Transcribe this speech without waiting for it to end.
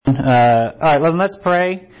All right, well, let's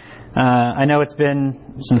pray. I know it's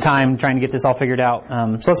been some time trying to get this all figured out.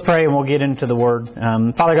 So let's pray and we'll get into the Word.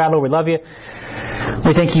 Father God, Lord, we love you.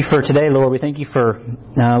 We thank you for today, Lord. We thank you for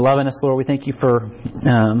loving us, Lord. We thank you for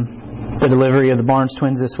the delivery of the Barnes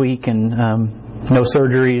twins this week and no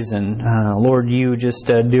surgeries. And Lord, you just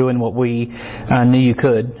doing what we knew you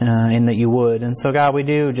could and that you would. And so, God, we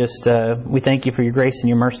do just we thank you for your grace and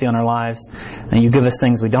your mercy on our lives. And you give us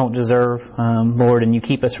things we don't deserve, Lord, and you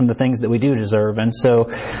keep us from the things that we do deserve. And so,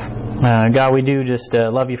 God, we do just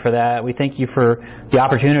love you for that. We thank you for the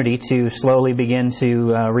opportunity to slowly begin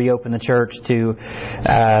to reopen the church, to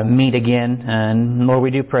meet again. And Lord, we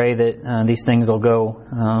do pray that these things will go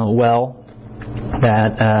well.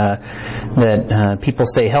 That people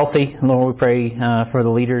stay healthy. Lord, we pray for the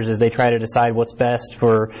leaders as they try to decide what's best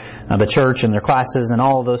for the church and their classes and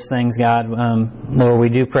all of those things, God. Lord, we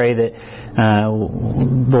do pray that,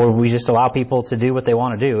 Lord, we just allow people to do what they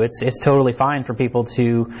want to do. It's totally fine for people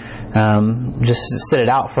to just sit it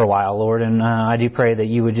out for a while, Lord, and I do pray that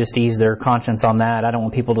you would just ease their conscience on that. I don't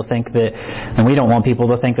want people to think that, and we don't want people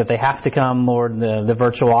to think that they have to come, Lord. The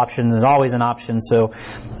virtual option is always an option. So,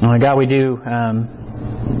 God, we do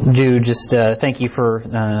just thank you for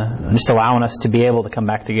just allowing us to be able to come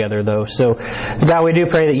back together, though. So, God, we do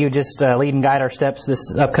pray that you just lead and guide our steps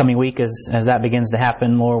this upcoming week as that begins to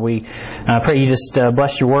happen. Lord, we pray you just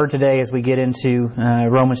bless your word today as we get into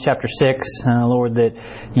Romans chapter 6. Lord, that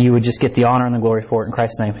you would just get the honor and the glory for it. In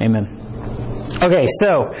Christ's name, amen. Okay,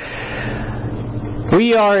 so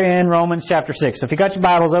we are in Romans chapter 6. So if you got your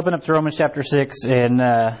Bibles, open up to Romans chapter 6 and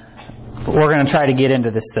we're going to try to get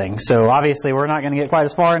into this thing. So obviously we're not going to get quite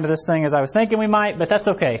as far into this thing as I was thinking we might, but that's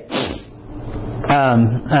okay.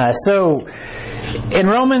 So in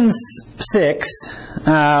Romans 6,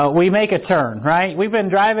 we make a turn, right? We've been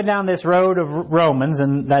driving down this road of Romans,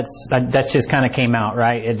 and that's just kind of came out,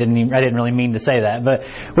 right? I didn't really mean to say that, but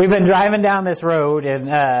we've been driving down this road, and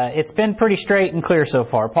it's been pretty straight and clear so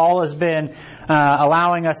far. Paul has been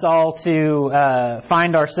allowing us all to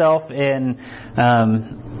find ourselves in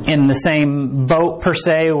the same boat per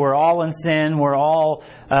se. We're all in sin. We're all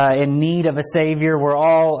in need of a Savior. We're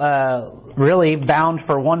all really bound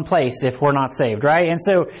for one place if we're not saved, right? And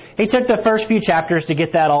so he took the first few chapters to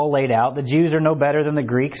get that all laid out. The Jews are no better than the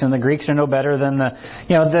Greeks, and the Greeks are no better than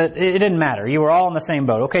it didn't matter. You were all in the same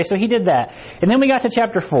boat. Okay, so he did that. And then we got to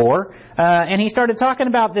chapter 4, and he started talking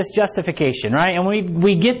about this justification, right? And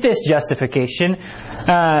we get this justification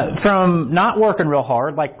from not working real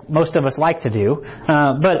hard like most of us like to do,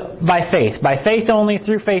 but by faith. By faith only,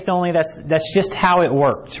 through faith only. That's just how it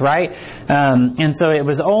worked, right? And so it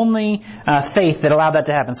was only faith that allowed that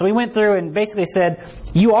to happen. So we went through and basically said,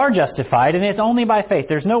 you are justified, and it's only by faith.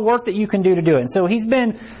 There's no work that you can do to do it. And so he's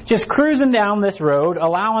been just cruising down this road,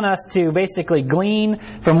 allowing us to basically glean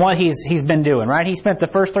from what he's been doing, right? He spent the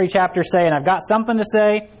first 3 chapters saying, I've got something to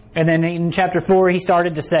say. And then in chapter 4, he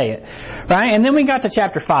started to say it, right? And then we got to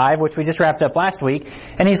chapter 5, which we just wrapped up last week.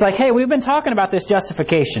 And he's like, hey, we've been talking about this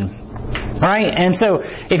justification, right? And so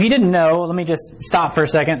if you didn't know, let me just stop for a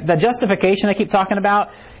second. The justification I keep talking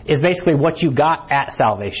about is basically what you got at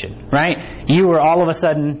salvation, right? You were all of a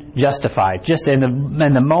sudden justified. Just in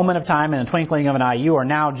the moment of time, in the twinkling of an eye, you are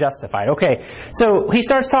now justified. Okay, so he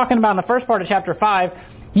starts talking about in the first part of chapter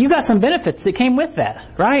 5, you got some benefits that came with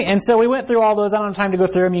that, right? And so we went through all those. I don't have time to go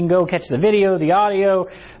through them. You can go catch the video, the audio.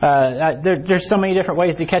 There's so many different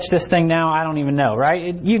ways to catch this thing now. I don't even know,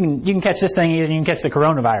 right? You can catch this thing. You can catch the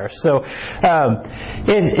coronavirus. So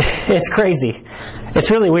it's crazy. It's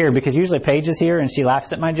really weird because usually Paige is here and she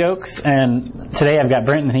laughs at my jokes. And today I've got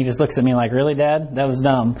Brenton and he just looks at me like, really, Dad? That was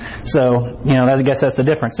dumb. So, I guess that's the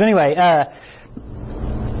difference. But anyway,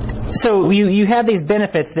 so you had these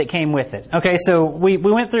benefits that came with it. Okay, so we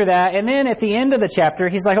went through that. And then at the end of the chapter,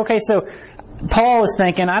 he's like, okay, so Paul is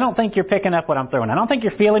thinking, I don't think you're picking up what I'm throwing. I don't think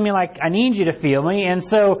you're feeling me like I need you to feel me. And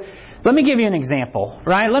so let me give you an example,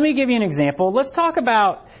 right? Let me give you an example. Let's talk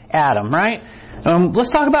about Adam, right? Let's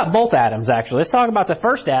talk about both Adams, actually. Let's talk about the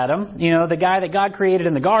first Adam, the guy that God created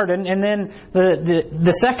in the garden, and then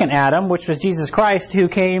the second Adam, which was Jesus Christ, who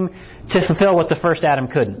came to fulfill what the first Adam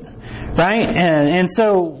couldn't, right? And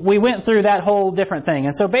so we went through that whole different thing.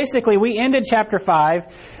 And so basically we ended chapter 5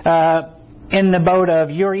 in the boat of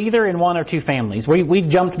you're either in one or two families. We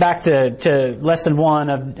jumped back to lesson 1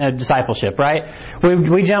 of discipleship, right?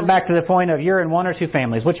 We jumped back to the point of you're in one or two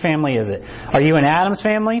families. Which family is it? Are you in Adam's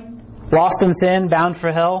family, lost in sin, bound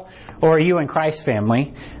for hell? Or are you in Christ's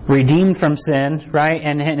family, redeemed from sin, right,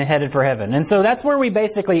 and headed for heaven? And so that's where we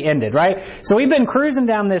basically ended, right? So we've been cruising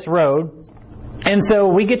down this road, And so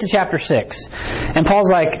we get to chapter 6, and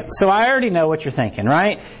Paul's like, so I already know what you're thinking,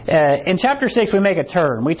 right? In chapter 6, we make a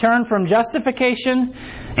turn. We turn from justification,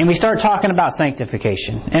 and we start talking about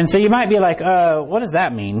sanctification. And so you might be like, what does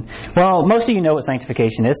that mean? Well, most of you know what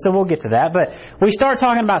sanctification is, so we'll get to that. But we start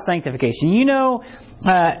talking about sanctification. You know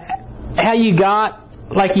how you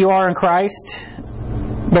got like you are in Christ,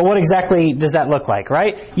 but what exactly does that look like,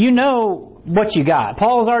 right? You know what you got.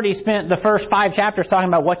 Paul's already spent the first 5 chapters talking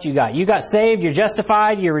about what you got. You got saved, you're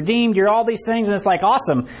justified, you're redeemed, you're all these things, and it's like,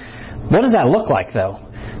 awesome. What does that look like, though?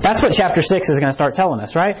 That's what chapter 6 is going to start telling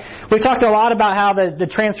us, right? We talked a lot about how the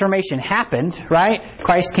transformation happened, right?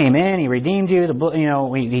 Christ came in, He redeemed you,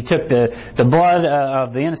 He took the blood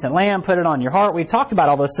of the innocent lamb, put it on your heart. We talked about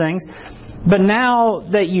all those things. But now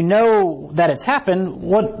that you know that it's happened,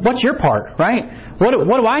 what's your part, right? What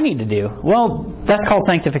do I need to do? Well, that's called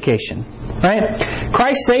sanctification, right?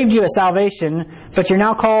 Christ saved you at salvation, but you're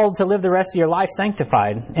now called to live the rest of your life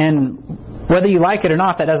sanctified. And whether you like it or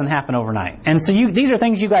not, that doesn't happen overnight. And so these are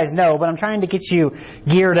things you guys know, but I'm trying to get you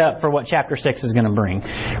geared up for what chapter 6 is going to bring,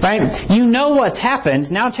 right? You know what's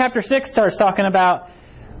happened. Now chapter 6 starts talking about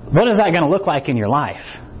what is that going to look like in your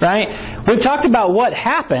life, right? We've talked about what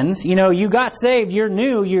happened. You got saved, you're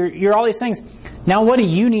new, you're all these things. Now what do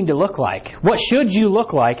you need to look like? What should you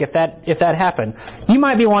look like if that happened? You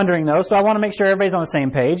might be wondering though, so I want to make sure everybody's on the same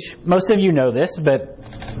page. Most of you know this, but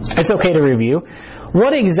it's okay to review.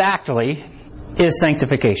 What exactly is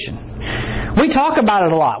sanctification? We talk about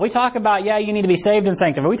it a lot. We talk about, you need to be saved and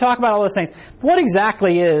sanctified. We talk about all those things. What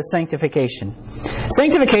exactly is sanctification?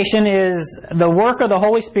 Sanctification is the work of the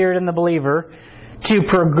Holy Spirit in the believer to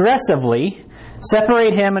progressively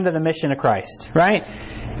separate him into the mission of Christ, right?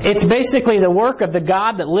 It's basically the work of the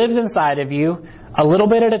God that lives inside of you, a little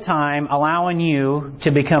bit at a time, allowing you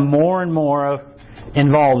to become more and more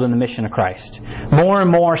involved in the mission of Christ. More and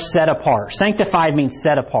more set apart. Sanctified means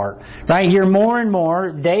set apart, right? You're more and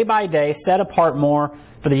more, day by day, set apart more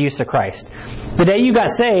for the use of Christ. The day you got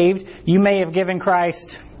saved, you may have given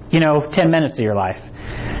Christ, 10 minutes of your life.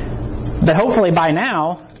 But hopefully by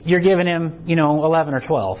now, you're giving Him, 11 or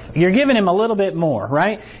 12. You're giving Him a little bit more,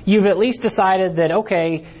 right? You've at least decided that,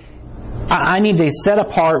 okay, I need to set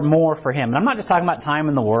apart more for Him. And I'm not just talking about time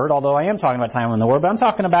in the Word, although I am talking about time in the Word, but I'm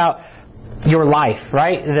talking about your life,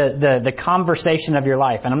 right? The conversation of your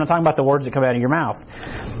life. And I'm not talking about the words that come out of your mouth.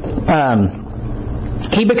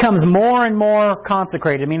 He becomes more and more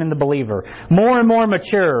consecrated, meaning the believer. More and more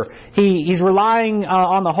mature. He's relying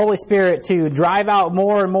on the Holy Spirit to drive out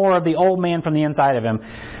more and more of the old man from the inside of him.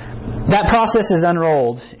 That process is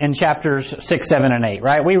unrolled in chapters 6, 7, and 8,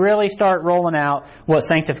 right? We really start rolling out what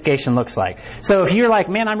sanctification looks like. So if you're like,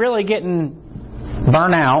 man, I'm really getting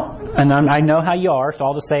burnt out, and I know how you are, so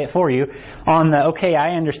I'll just say it for you, on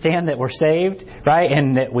I understand that we're saved, right,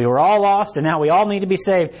 and that we were all lost, and now we all need to be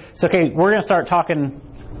saved. So, we're going to start talking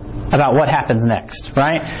about what happens next,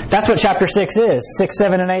 right? That's what chapter 6 is. 6,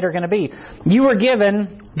 7, and 8 are going to be. You were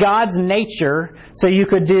given God's nature so you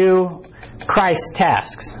could do Christ's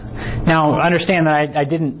tasks. Now, understand that I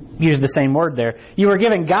didn't use the same word there. You were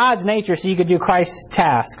given God's nature so you could do Christ's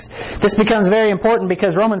tasks. This becomes very important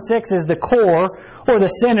because Romans 6 is the core or the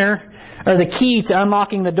center or the key to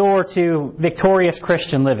unlocking the door to victorious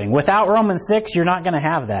Christian living. Without Romans 6, you're not going to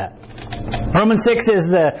have that. Romans 6 is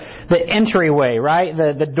the entryway, right?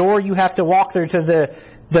 The door you have to walk through to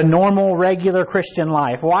the normal, regular Christian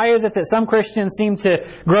life. Why is it that some Christians seem to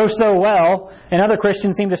grow so well and other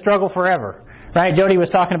Christians seem to struggle forever? Right? Jody was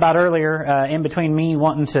talking about earlier, in between me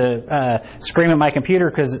wanting to scream at my computer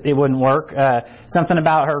because it wouldn't work, something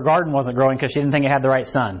about her garden wasn't growing because she didn't think it had the right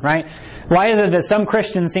sun, right? Why is it that some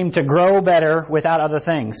Christians seem to grow better without other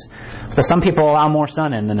things? Well, some people allow more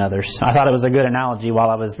sun in than others. I thought it was a good analogy while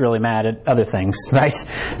I was really mad at other things, right?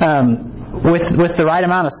 With the right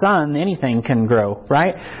amount of sun, anything can grow,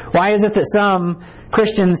 right? Why is it that some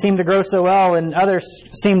Christians seem to grow so well and others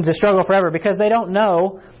seem to struggle forever? Because they don't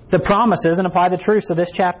know the promises and apply the truths of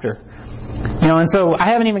this chapter. And so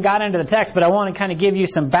I haven't even got into the text, but I want to kind of give you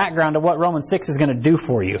some background of what Romans 6 is going to do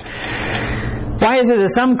for you. Why is it that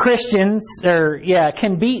some Christians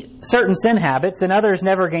can beat certain sin habits and others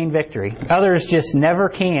never gain victory? Others just never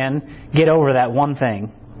can get over that one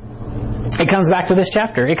thing. It comes back to this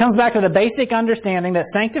chapter. It comes back to the basic understanding that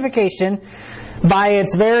sanctification, by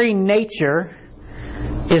its very nature,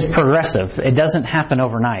 is progressive. It doesn't happen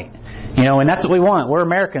overnight. And that's what we want. We're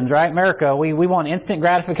Americans, right? America, we want instant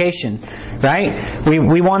gratification, right?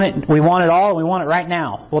 We want it all, and we want it right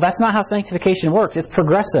now. Well, that's not how sanctification works. It's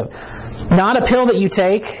progressive. Not a pill that you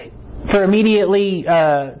take for immediately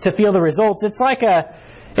to feel the results. It's like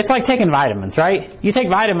it's like taking vitamins, right? You take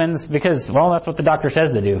vitamins because, well, that's what the doctor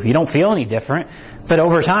says to do. You don't feel any different, but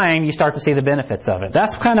over time you start to see the benefits of it.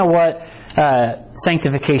 That's kind of what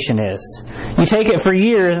sanctification is. You take it for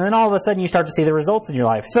years, and then all of a sudden you start to see the results in your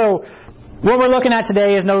life. So what we're looking at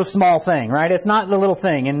today is no small thing, right? It's not the little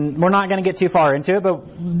thing, and we're not going to get too far into it, but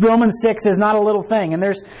Romans 6 is not a little thing. And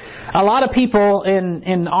there's a lot of people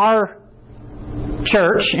in our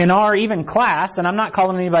church, in our even class, and I'm not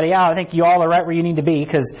calling anybody out. I think you all are right where you need to be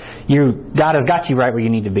because God has got you right where you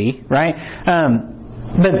need to be, right?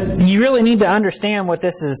 But you really need to understand what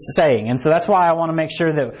this is saying. And so that's why I want to make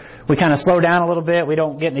sure that we kind of slow down a little bit. We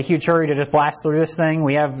don't get in a huge hurry to just blast through this thing.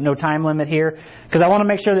 We have no time limit here because I want to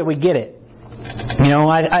make sure that we get it. You know,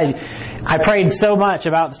 I prayed so much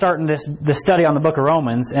about starting this study on the book of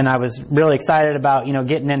Romans, and I was really excited about, you know,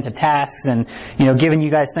 getting into tasks and, you know, giving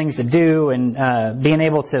you guys things to do and being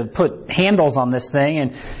able to put handles on this thing.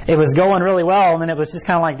 And it was going really well, and then it was just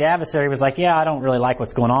kind of like the adversary was like, yeah, I don't really like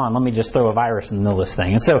what's going on. Let me just throw a virus in the middle of this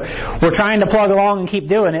thing. And so we're trying to plug along and keep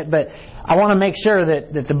doing it, but I want to make sure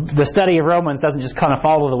that the study of Romans doesn't just kind of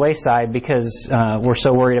fall to the wayside because we're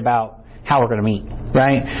so worried about how we're going to meet,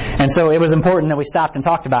 right? And so it was important that we stopped and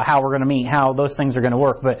talked about how we're going to meet, how those things are going to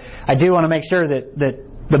work. But I do want to make sure that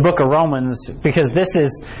the book of Romans, because this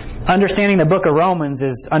is, understanding the book of Romans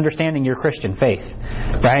is understanding your Christian faith,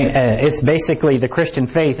 right? It's basically the Christian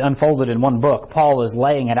faith unfolded in one book. Paul is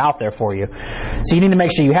laying it out there for you. So you need to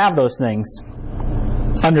make sure you have those things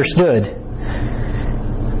understood.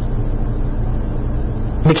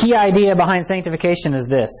 The key idea behind sanctification is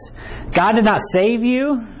this: God did not save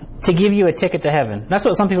you to give you a ticket to heaven. That's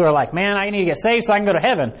what some people are like, man, I need to get saved so I can go to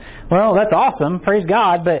heaven. Well, that's awesome. Praise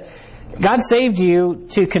God. But God saved you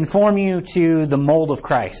to conform you to the mold of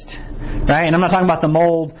Christ. Right? And I'm not talking about the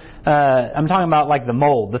mold. I'm talking about like the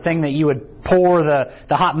mold, the thing that you would pour the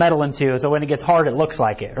hot metal into so when it gets hard it looks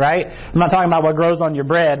like it. Right? I'm not talking about what grows on your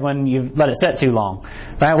bread when you let it set too long.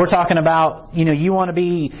 Right? We're talking about, you know, you want to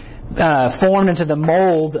be formed into the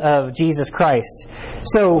mold of Jesus Christ.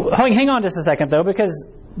 So hang on just a second though, because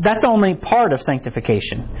that's only part of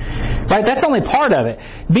sanctification, right? That's only part of it.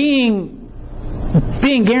 Being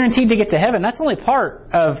guaranteed to get to heaven, that's only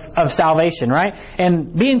part of salvation, right?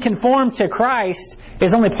 And being conformed to Christ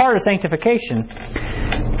is only part of sanctification.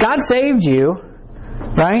 God saved you,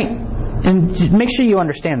 right? And make sure you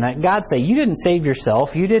understand that. God saved you. You didn't save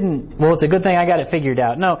yourself. You didn't, well, it's a good thing I got it figured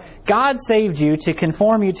out. No, God saved you to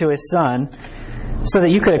conform you to His Son so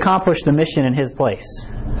that you could accomplish the mission in His place.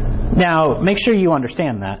 Now, make sure you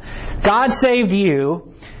understand that. God saved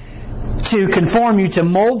you to conform you, to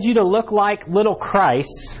mold you to look like little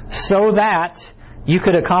Christ so that you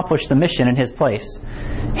could accomplish the mission in His place.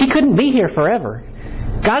 He couldn't be here forever.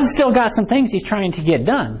 God's still got some things He's trying to get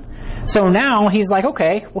done. So now He's like,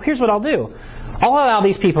 okay, well, here's what I'll do. I'll allow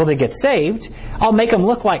these people to get saved. I'll make them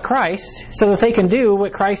look like Christ so that they can do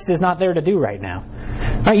what Christ is not there to do right now.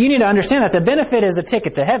 Right, you need to understand that the benefit is a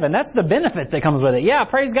ticket to heaven. That's the benefit that comes with it. Yeah,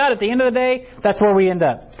 praise God, at the end of the day, that's where we end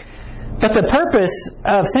up. But the purpose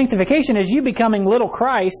of sanctification is you becoming little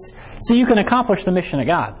Christ so you can accomplish the mission of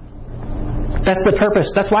God. That's the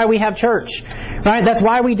purpose. That's why we have church. Right? That's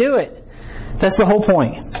why we do it. That's the whole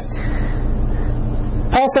point.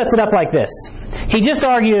 Paul sets it up like this. He just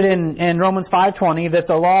argued in Romans 5:20 that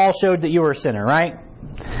the law showed that you were a sinner, right?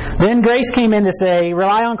 Then grace came in to say,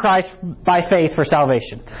 rely on Christ by faith for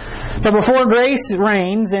salvation. But before grace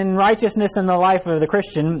reigns and righteousness in the life of the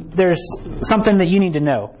Christian, there's something that you need to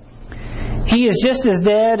know. He is just as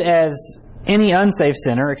dead as any unsaved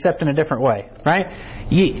sinner, except in a different way, right?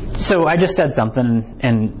 So I just said something,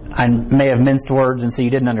 and I may have minced words, and so you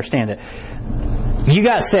didn't understand it. You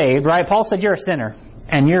got saved, right? Paul said you're a sinner,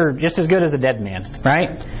 and you're just as good as a dead man,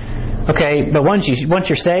 right? Okay, but once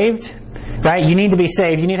you're saved, right, you need to be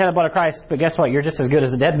saved. You need to have the blood of Christ, but guess what? You're just as good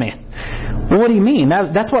as a dead man. Well, what do you mean?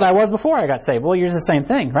 That's what I was before I got saved. Well, you're the same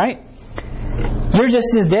thing, right? You're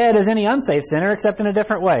just as dead as any unsaved sinner, except in a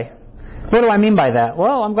different way. What do I mean by that?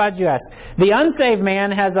 Well, I'm glad you asked. The unsaved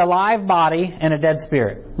man has a live body and a dead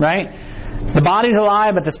spirit, right? The body's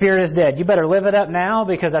alive, but the spirit is dead. You better live it up now,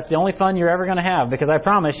 because that's the only fun you're ever going to have, because I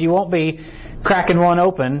promise you won't be cracking one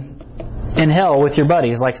open in hell with your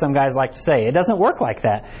buddies like some guys like to say. It doesn't work like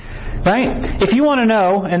that, right? If you want to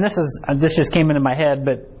know, and this just came into my head,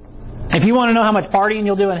 but if you want to know how much partying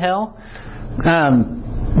you'll do in hell,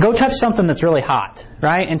 go touch something that's really hot,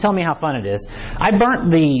 right? And tell me how fun it is. I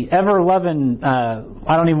burnt the ever-loving,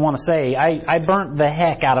 I don't even want to say, I burnt the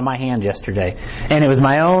heck out of my hand yesterday. And it was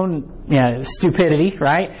my own stupidity,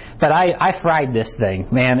 right? But I fried this thing,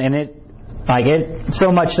 man, and Like it,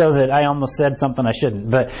 so much so that I almost said something I shouldn't,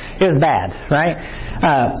 but it was bad, right?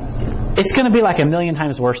 It's going to be like 1,000,000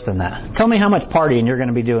 times worse than that. Tell me how much partying you're going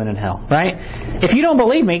to be doing in hell, right? If you don't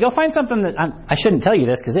believe me, go find something that, I shouldn't tell you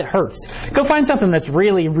this because it hurts. Go find something that's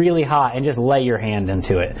really, really hot and just lay your hand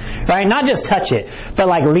into it, right? Not just touch it, but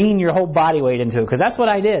like lean your whole body weight into it, because that's what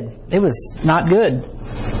I did. It was not good,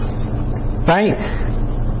 right?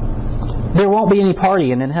 There won't be any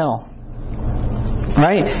partying in hell.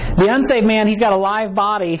 Right? The unsaved man, he's got a live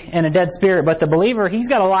body and a dead spirit. But the believer, he's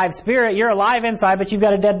got a live spirit. You're alive inside, but you've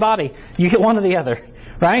got a dead body. You get one or the other.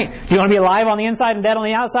 Right? Do you want to be alive on the inside and dead on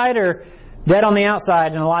the outside? Or dead on the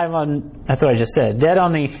outside and alive on... That's what I just said. Dead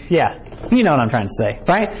on the... Yeah. You know what I'm trying to say.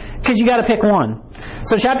 Right? Because you got to pick one.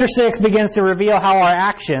 So chapter 6 begins to reveal how our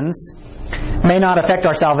actions may not affect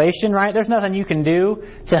our salvation, right? There's nothing you can do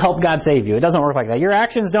to help God save you. It doesn't work like that. Your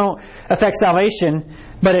actions don't affect salvation,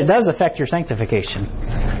 but it does affect your sanctification.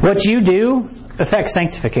 What you do affects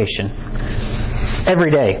sanctification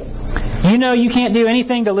every day. You know you can't do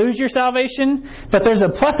anything to lose your salvation, but there's a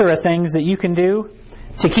plethora of things that you can do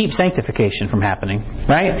to keep sanctification from happening,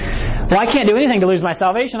 right? Well, I can't do anything to lose my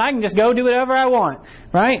salvation. I can just go do whatever I want,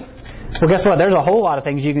 right? Well, guess what? There's a whole lot of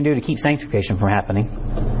things you can do to keep sanctification from happening.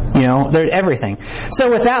 You know, there's everything.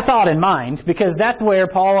 So with that thought in mind, because that's where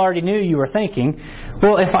Paul already knew you were thinking,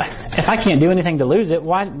 well, if I can't do anything to lose it,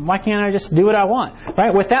 why can't I just do what I want?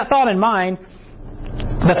 Right? With that thought in mind,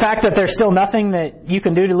 the fact that there's still nothing that you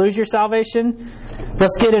can do to lose your salvation,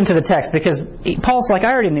 let's get into the text, because Paul's like,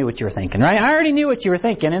 I already knew what you were thinking, right? I already knew what you were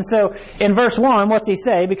thinking. And so in verse 1, what's he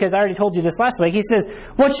say? Because I already told you this last week. He says,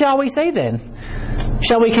 what shall we say then?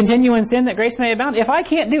 Shall we continue in sin that grace may abound? If I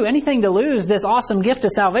can't do anything to lose this awesome gift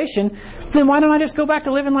of salvation, then why don't I just go back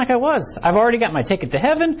to living like I was? I've already got my ticket to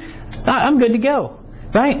heaven. I'm good to go,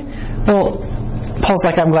 right? Well, Paul's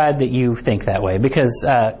like, I'm glad that you think that way, because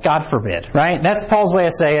God forbid, right? That's Paul's way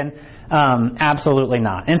of saying, absolutely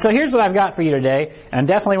not. And so here's what I've got for you today, and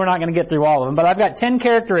definitely we're not going to get through all of them, but I've got 10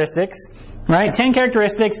 characteristics, right? 10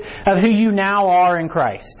 characteristics of who you now are in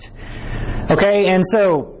Christ. Okay, and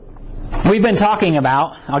so we've been talking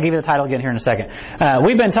about, I'll give you the title again here in a second.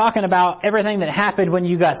 We've been talking about everything that happened when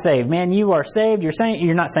you got saved. Man, you are saved.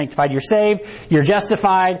 You're not sanctified. You're saved. You're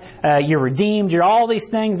justified. You're redeemed. You're all these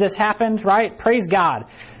things. This happened, right? Praise God.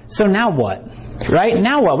 So now what? Right?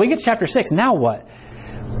 Now what? We get to chapter 6. Now what?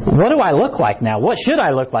 What do I look like now? What should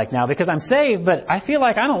I look like now? Because I'm saved, but I feel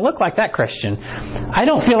like I don't look like that Christian. I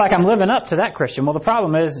don't feel like I'm living up to that Christian. Well, the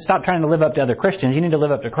problem is, stop trying to live up to other Christians. You need to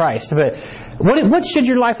live up to Christ. But what should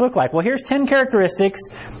your life look like? Well, here's 10 characteristics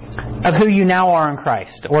of who you now are in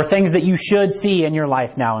Christ, or things that you should see in your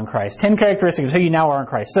life now in Christ. 10 characteristics of who you now are in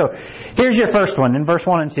Christ. So here's your first one in verse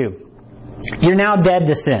 1 and 2. You're now dead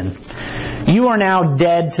to sin. You are now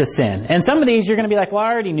dead to sin. And some of these you're going to be like, well,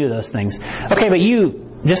 I already knew those things. Okay, but you...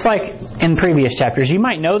 Just like in previous chapters, you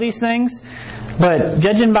might know these things, but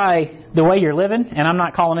judging by the way you're living, and I'm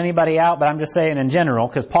not calling anybody out, but I'm just saying in general,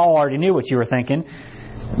 because Paul already knew what you were thinking,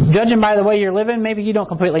 judging by the way you're living, maybe you don't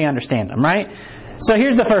completely understand them, right? So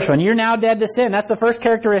here's the first one. You're now dead to sin. That's the first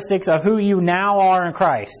characteristics of who you now are in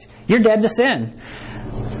Christ. You're dead to sin.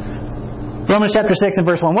 Romans chapter 6 and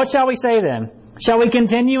verse 1. What shall we say then? Shall we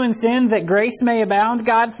continue in sin that grace may abound?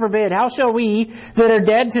 God forbid. How shall we that are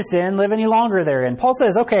dead to sin live any longer therein? Paul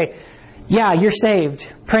says, okay, yeah, you're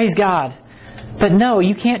saved. Praise God. But no,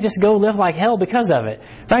 you can't just go live like hell because of it.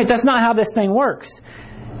 Right? That's not how this thing works.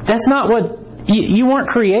 That's not what... You weren't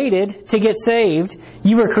created to get saved.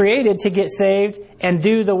 You were created to get saved and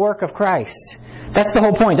do the work of Christ. That's the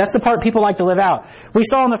whole point. That's the part people like to live out. We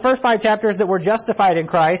saw in the first 5 chapters that we're justified in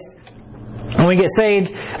Christ when we get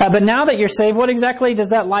saved. But now that you're saved, what exactly does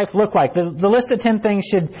that life look like? The list of 10 things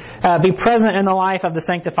should be present in the life of the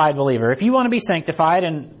sanctified believer. If you want to be sanctified,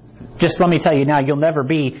 and just let me tell you now, you'll never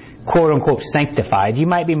be quote-unquote sanctified. You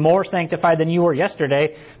might be more sanctified than you were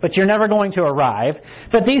yesterday, but you're never going to arrive.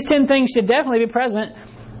 But these 10 things should definitely be present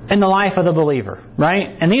in the life of the believer,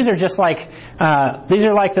 right? And these are just like, these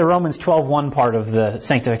are like the Romans 12:1 part of the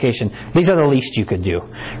sanctification. These are the least you could do,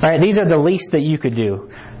 right? These are the least that you could do.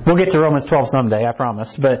 We'll get to Romans 12 someday, I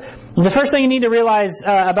promise. But the first thing you need to realize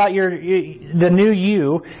about the new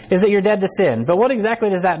you is that you're dead to sin. But what exactly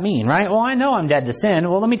does that mean, right? Well, I know I'm dead to sin.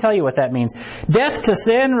 Well, let me tell you what that means. Death to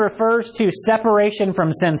sin refers to separation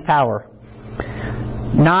from sin's power,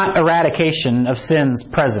 not eradication of sin's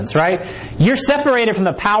presence, right? You're separated from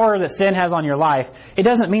the power that sin has on your life. It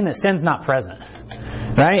doesn't mean that sin's not present,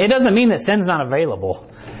 right? It doesn't mean that sin's not available.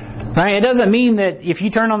 Right? Right? It doesn't mean that if you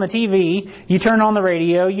turn on the TV, you turn on the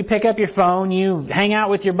radio, you pick up your phone, you hang out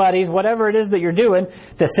with your buddies, whatever it is that you're doing,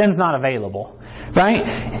 that sin's not available. Right?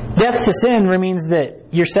 Death to sin means that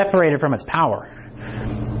you're separated from its power.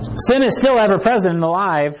 Sin is still ever present in our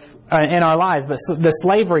lives, but the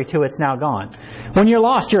slavery to it's now gone. When you're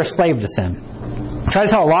lost, you're a slave to sin. Try to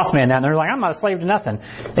tell a lost man that, and they're like, I'm not a slave to nothing,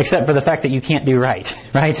 except for the fact that you can't do right.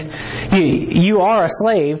 You are a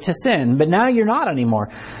slave to sin, but now you're not anymore.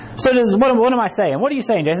 So what am I saying? What are you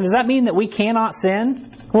saying, Jason? Does that mean that we cannot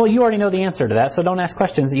sin? Well, you already know the answer to that, so don't ask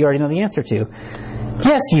questions that you already know the answer to.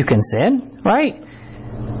 Yes, you can sin, right?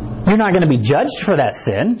 You're not going to be judged for that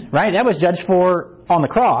sin, right? That was judged for on the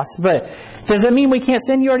cross. But does that mean we can't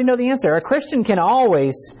sin? You already know the answer. A Christian can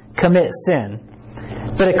always commit sin.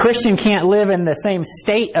 But a Christian can't live in the same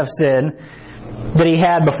state of sin that he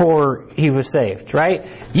had before he was saved, right?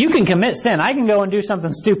 You can commit sin. I can go and do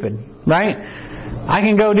something stupid, right? I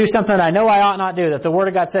can go do something that I know I ought not do, that the Word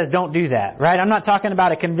of God says don't do that, right? I'm not talking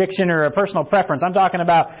about a conviction or a personal preference. I'm talking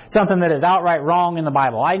about something that is outright wrong in the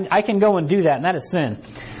Bible. I can go and do that, and that is sin.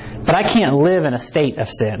 But I can't live in a state of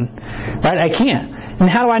sin, right? I can't. And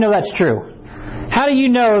how do I know that's true? How do you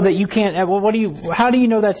know that you can't? Well, how do you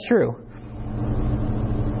know that's true?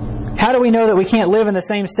 How do we know that we can't live in the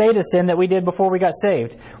same state of sin that we did before we got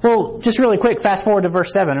saved? Well, just really quick, fast forward to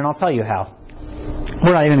verse 7, and I'll tell you how.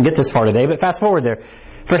 We're not even going to get this far today, but fast forward there.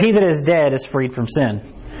 For he that is dead is freed from sin.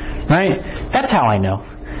 Right? That's how I know.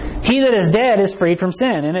 He that is dead is freed from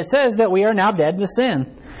sin. And it says that we are now dead to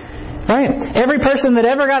sin. Right? Every person that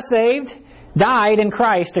ever got saved died in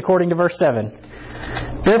Christ, according to verse 7.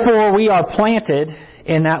 Therefore, we are planted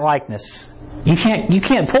in that likeness. You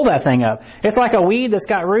can't pull that thing up. It's like a weed that's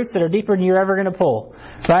got roots that are deeper than you're ever going to pull.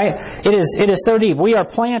 Right? It is so deep. We are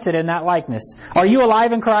planted in that likeness. Are you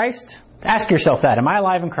alive in Christ? Ask yourself that. Am I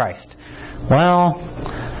alive in Christ? Well,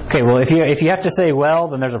 okay, if you have to say well,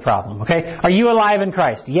 then there's a problem. Okay? Are you alive in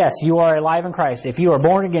Christ? Yes, you are alive in Christ. If you are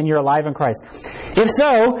born again, you're alive in Christ. If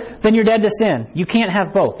so, then you're dead to sin. You can't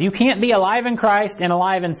have both. You can't be alive in Christ and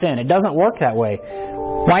alive in sin. It doesn't work that way.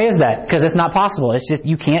 Why is that? Because it's not possible. It's just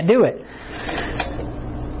you can't do it.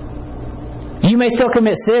 You may still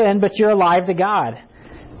commit sin, but you're alive to God.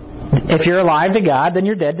 If you're alive to God, then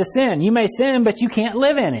you're dead to sin. You may sin, but you can't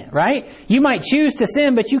live in it, right? You might choose to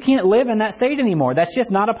sin, but you can't live in that state anymore. That's just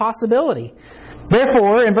not a possibility.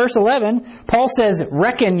 Therefore, in verse 11, Paul says,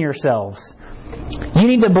 reckon yourselves. You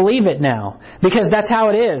need to believe it now, because that's how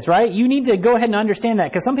it is, right? You need to go ahead and understand that,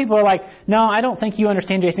 because some people are like, no, I don't think you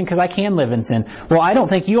understand, Jason, because I can live in sin. Well, I don't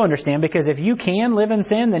think you understand, because if you can live in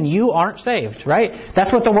sin, then you aren't saved, right?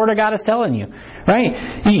 That's what the Word of God is telling you,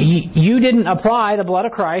 right? You didn't apply the blood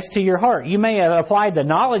of Christ to your heart. You may have applied the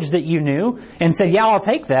knowledge that you knew and said, yeah, I'll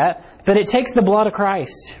take that, but it takes the blood of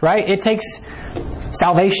Christ, right? It takes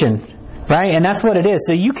salvation, right? And that's what it is.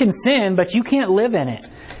 So you can sin, but you can't live in it.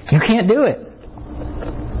 You can't do it.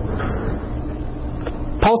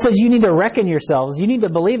 Paul says you need to reckon yourselves. You need to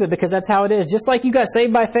believe it, because that's how it is. Just like you got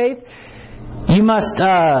saved by faith, you must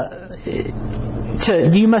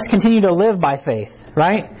continue to live by faith,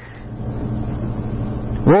 right?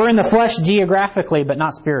 We're in the flesh geographically, but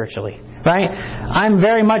not spiritually, right? I'm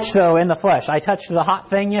very much so in the flesh. I touched the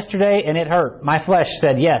hot thing yesterday and it hurt. My flesh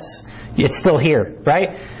said, yes, it's still here,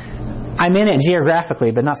 right? I'm in it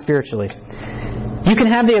geographically, but not spiritually. You can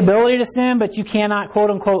have the ability to sin, but you cannot,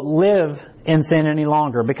 quote unquote, live in sin any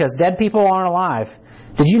longer, because dead people aren't alive.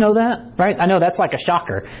 Did you know that? Right? I know that's like a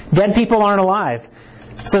shocker. Dead people aren't alive,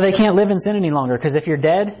 so they can't live in sin any longer, because if you're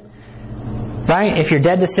dead, right? If you're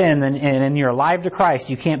dead to sin and you're alive to Christ,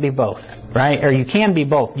 you can't be both, right? Or you can be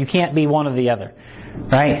both. You can't be one or the other,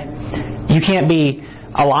 right? You can't be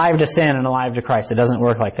alive to sin and alive to Christ. It doesn't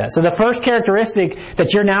work like that. So the first characteristic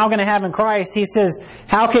that you're now going to have in Christ, he says,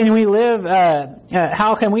 how can we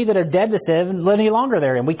that are dead to sin live any longer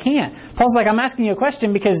therein? We can't. Paul's like, I'm asking you a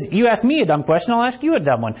question because you asked me a dumb question, I'll ask you a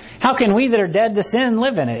dumb one. How can we that are dead to sin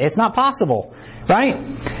live in it? It's not possible, right?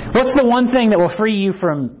 What's the one thing that will free you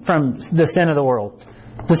from the sin of the world?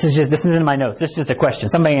 This is in my notes. This is just a question.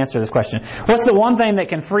 Somebody answer this question. What's the one thing that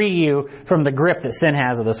can free you from the grip that sin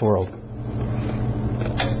has of this world?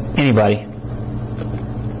 Anybody?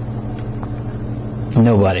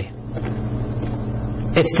 Nobody.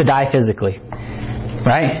 It's to die physically,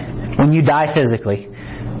 right? When you die physically,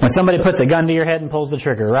 when somebody puts a gun to your head and pulls the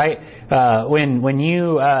trigger, right? When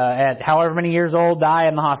you at however many years old die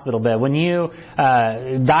in the hospital bed, when you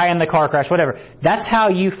die in the car crash, whatever. That's how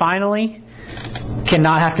you finally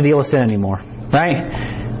cannot have to deal with sin anymore,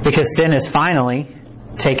 right? Because sin is finally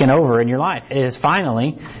taken over in your life. It is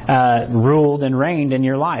finally ruled and reigned in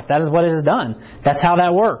your life. That is what it has done. That's how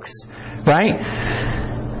that works, right?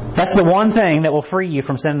 That's the one thing that will free you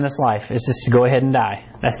from sin in this life, is just to go ahead and die.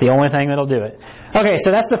 That's the only thing that'll do it. Okay,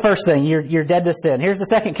 so that's the first thing. You're dead to sin. Here's the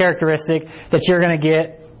second characteristic that you're going to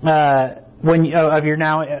get the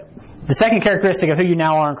second characteristic of who you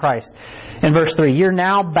now are in Christ. In verse 3, you're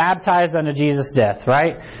now baptized unto Jesus' death,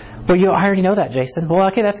 right? Well, I already know that, Jason. Well,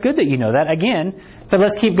 okay, that's good that you know that again, but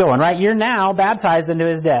let's keep going, right? You're now baptized into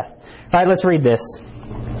His death. All right, let's read this.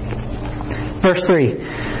 Verse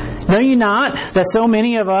 3. Know you not that so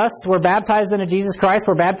many of us were baptized unto Jesus Christ,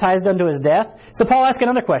 were baptized unto His death? So Paul asks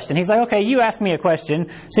another question. He's like, okay, you asked me a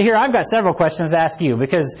question, so here I've got several questions to ask you,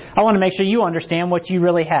 because I want to make sure you understand what you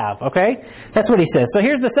really have, okay? That's what he says. So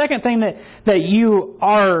here's the second thing that you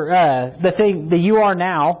are, the thing that you are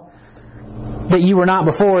now, that you were not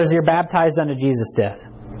before, is you're baptized unto Jesus' death.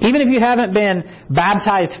 Even if you haven't been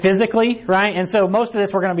baptized physically, right? And so most of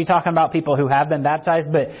this we're going to be talking about people who have been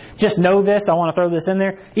baptized, but just know this, I want to throw this in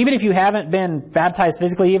there. Even if you haven't been baptized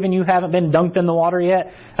physically, even you haven't been dunked in the water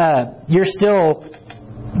yet, you're still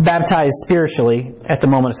baptized spiritually at the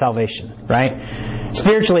moment of salvation, right?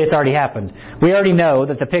 Spiritually, it's already happened. We already know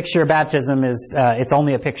that the picture of baptism is, it's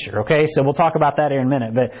only a picture, okay? So we'll talk about that here in a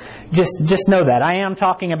minute, but just know that. I am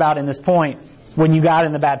talking about in this point when you got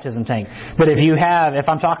in the baptism tank. But if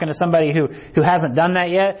I'm talking to somebody who hasn't done that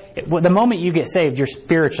yet, the moment you get saved, you're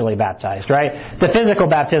spiritually baptized, right? The physical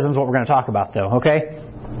baptism is what we're going to talk about, though, okay?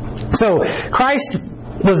 So, Christ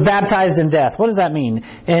was baptized in death. What does that mean?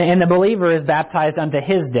 And the believer is baptized unto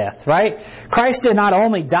His death, right? Christ did not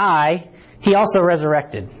only die, He also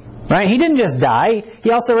resurrected. Right? He didn't just die,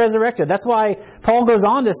 He also resurrected. That's why Paul goes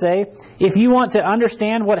on to say, if you want to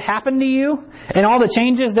understand what happened to you and all the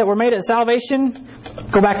changes that were made at salvation,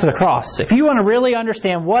 go back to the cross. If you want to really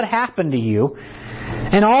understand what happened to you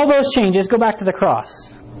and all those changes, go back to the cross.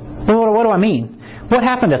 What do I mean? What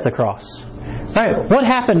happened at the cross? Right? What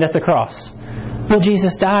happened at the cross? Well,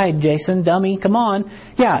 Jesus died, Jason, dummy, come on.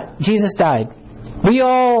 Yeah, Jesus died. We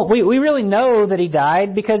really know that He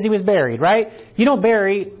died because He was buried, right? You don't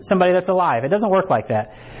bury somebody that's alive. It doesn't work like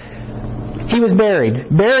that. He was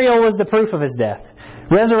buried. Burial was the proof of His death.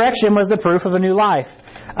 Resurrection was the proof of a new life.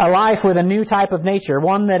 A life with a new type of nature,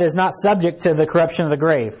 one that is not subject to the corruption of the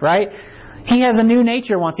grave, right? He has a new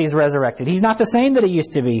nature once He's resurrected. He's not the same that He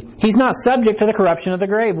used to be. He's not subject to the corruption of the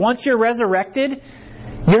grave. Once you're resurrected,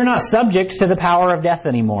 you're not subject to the power of death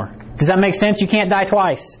anymore. Does that make sense? You can't die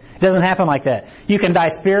twice. It doesn't happen like that. You can die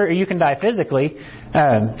you can die physically,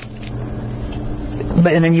 and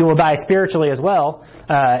then you will die spiritually as well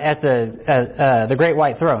at the great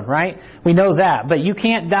white throne, right? We know that, but you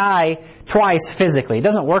can't die twice physically. It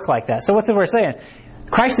doesn't work like that. So what's we're saying?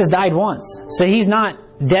 Christ has died once, so He's not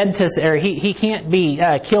dead or he can't be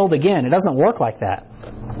killed again. It doesn't work like that.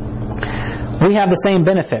 We have the same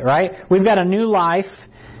benefit, right? We've got a new life,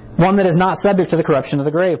 one that is not subject to the corruption of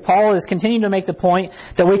the grave. Paul is continuing to make the point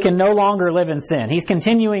that we can no longer live in sin. He's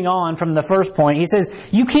continuing on from the first point. He says,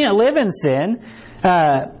 you can't live in sin,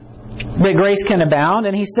 that grace can abound,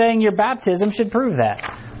 and he's saying your baptism should prove that.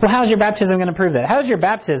 Well, how's your baptism going to prove that? How does your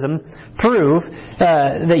baptism prove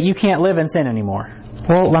that you can't live in sin anymore?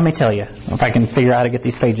 Well, let me tell you, if I can figure out how to get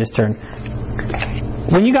these pages turned.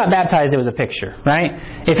 When you got baptized, it was a picture,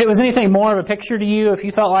 right? If it was anything more of a picture to you, if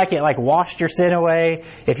you felt like it washed your sin away,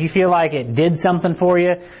 if you feel like it did something for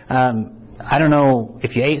you, I don't know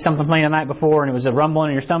if you ate something plain the night before and it was a rumbling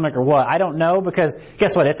in your stomach or what. I don't know, because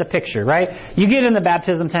guess what? It's a picture, right? You get in the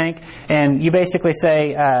baptism tank and you basically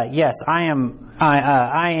say, yes, I am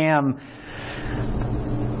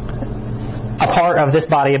a part of this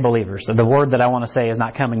body of believers. So the word that I want to say is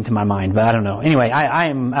not coming to my mind, but I don't know. Anyway, I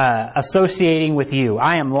am associating with you.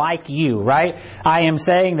 I am like you, right? I am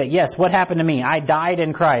saying that, yes, what happened to me? I died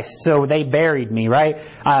in Christ, so they buried me, right?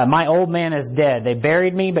 My old man is dead. They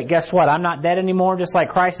buried me, but guess what? I'm not dead anymore, just like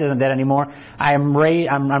Christ isn't dead anymore. I'm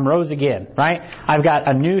rose again, right? I've got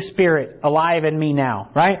a new spirit alive in me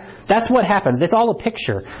now, right? That's what happens. It's all a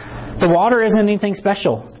picture. The water isn't anything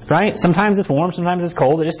special, right? Sometimes it's warm, sometimes it's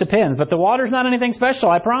cold. It just depends. But the water's not anything special,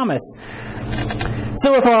 I promise.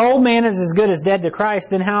 So if our old man is as good as dead to Christ,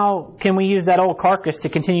 then how can we use that old carcass to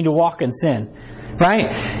continue to walk in sin?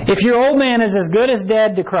 Right? If your old man is as good as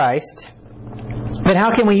dead to Christ, then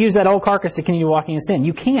how can we use that old carcass to continue walking in sin?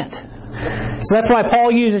 You can't. So that's why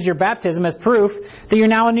Paul uses your baptism as proof that you're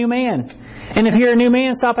now a new man. And if you're a new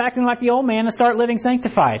man, stop acting like the old man and start living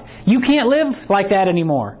sanctified. You can't live like that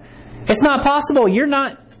anymore. It's not possible. You're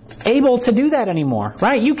not able to do that anymore,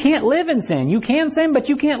 right? You can't live in sin. You can sin, but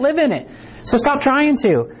you can't live in it. So stop trying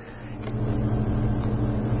to.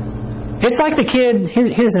 It's like the kid,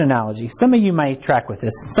 here's an analogy. Some of you might track with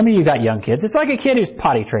this. Some of you got young kids. It's like a kid who's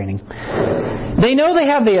potty training. They know they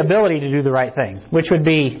have the ability to do the right thing, which would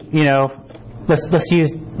be, let's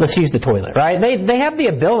use the toilet, right? They have the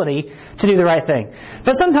ability to do the right thing.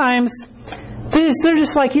 But sometimes they're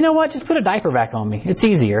just like, you know what? Just put a diaper back on me. It's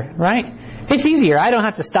easier, right? It's easier. I don't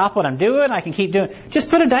have to stop what I'm doing. I can keep doing. Just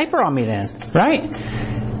put a diaper on me then, right?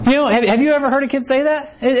 Have you ever heard a kid say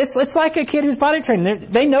that? It's like a kid who's potty trained.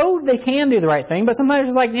 They know they can do the right thing, but sometimes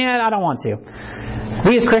it's like, I don't want to.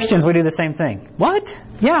 We as Christians, we do the same thing. What?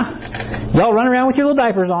 Yeah. Y'all run around with your little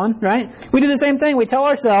diapers on, right? We do the same thing. We tell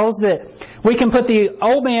ourselves that we can put the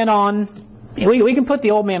old man on. We can put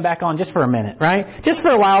the old man back on just for a minute, right? Just for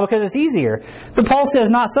a while because it's easier. But Paul says,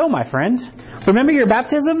 not so, my friend. Remember your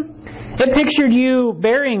baptism? It pictured you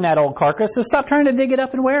burying that old carcass, so stop trying to dig it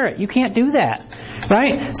up and wear it. You can't do that,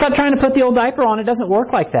 right? Stop trying to put the old diaper on. It doesn't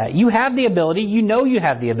work like that. You have the ability. You know you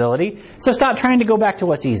have the ability. So stop trying to go back to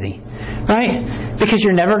what's easy, right? Because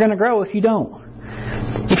you're never going to grow if you don't.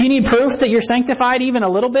 If you need proof that you're sanctified even a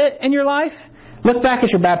little bit in your life, look back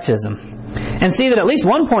at your baptism. And see that at least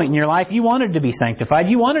one point in your life you wanted to be sanctified.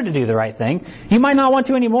 You wanted to do the right thing. You might not want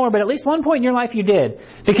to anymore, but at least one point in your life you did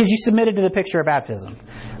because you submitted to the picture of baptism.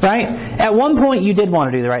 Right? At one point you did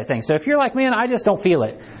want to do the right thing. So if you're like, man, I just don't feel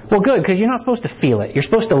it. Well, good, because you're not supposed to feel it. You're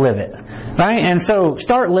supposed to live it. Right? And so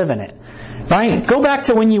start living it. Right? Go back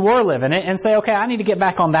to when you were living it and say, okay, I need to get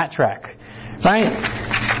back on that track. Right?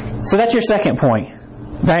 So that's your second point.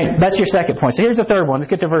 Right? That's your second point. So here's the third one. Let's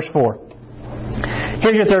get to verse 4.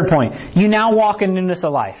 Here's your third point. You now walk in newness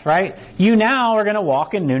of life, right? You now are going to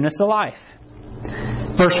walk in newness of life.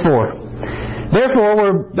 Verse 4.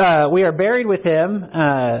 Therefore, we are buried with Him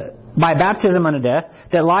by baptism unto death,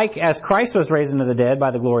 that like as Christ was raised into the dead by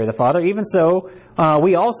the glory of the Father, even so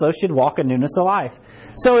we also should walk in newness of life.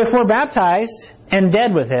 So if we're baptized and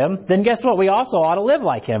dead with Him, then guess what? We also ought to live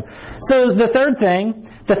like Him. So the third thing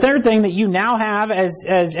that you now have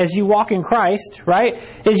as you walk in Christ, right,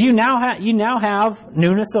 is you now have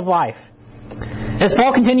newness of life. As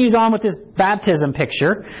Paul continues on with this baptism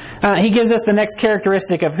picture, he gives us the next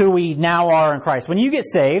characteristic of who we now are in Christ. When you get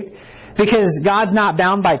saved, because God's not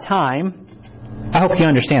bound by time, I hope you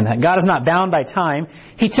understand that. God is not bound by time.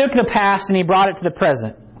 He took the past and He brought it to the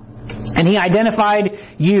present. And He identified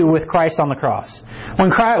you with Christ on the cross.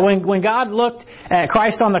 When God looked at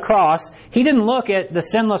Christ on the cross, He didn't look at the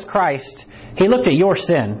sinless Christ. He looked at your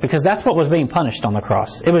sin, because that's what was being punished on the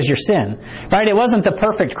cross. It was your sin. Right? It wasn't the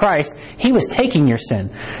perfect Christ. He was taking your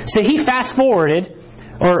sin. So He fast-forwarded,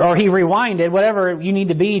 or He rewinded, whatever you need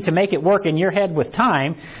to be to make it work in your head with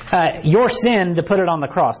time, your sin to put it on the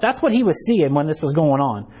cross. That's what He was seeing when this was going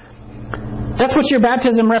on. That's what your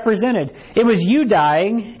baptism represented. It was you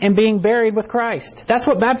dying and being buried with Christ. That's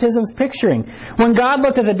what baptism's picturing. When God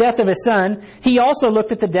looked at the death of His Son, He also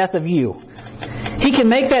looked at the death of you. He can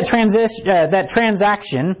make that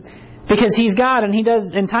transaction because He's God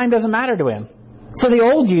and time doesn't matter to Him. So the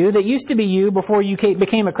old you that used to be you before you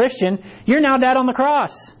became a Christian, you're now dead on the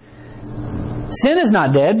cross. Sin is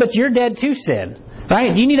not dead, but you're dead to sin.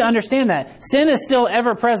 Right? You need to understand that. Sin is still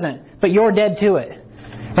ever present, but you're dead to it.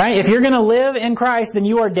 Right? If you're going to live in Christ, then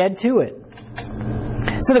you are dead to it.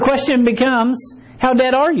 So the question becomes, how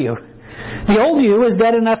dead are you? The old you is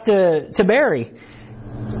dead enough to bury.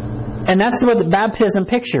 And that's what the baptism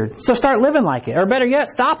pictured. So start living like it. Or better yet,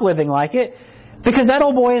 stop living like it. Because that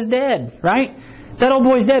old boy is dead. Right? That old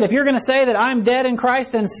boy's dead. If you're going to say that I'm dead in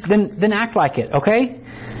Christ, then act like it. Okay?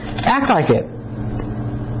 Act like it.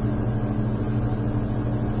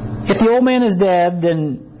 If the old man is dead,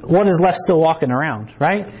 then what is left still walking around,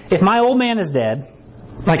 right? If my old man is dead,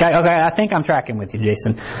 I think I'm tracking with you,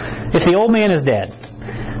 Jason. If the old man is dead,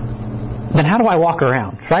 then how do I walk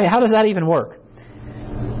around, right? How does that even work?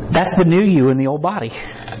 That's the new you in the old body.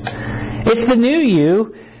 It's the new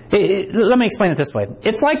you. Let me explain it this way.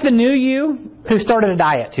 It's like the new you who started a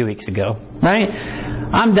diet 2 weeks ago, right?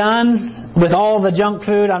 I'm done with all the junk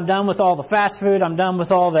food. I'm done with all the fast food. I'm done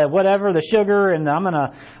with all the whatever, the sugar, and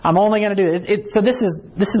I'm only gonna do it. So this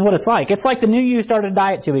is what it's like. It's like the new you started a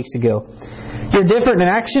diet 2 weeks ago. You're different in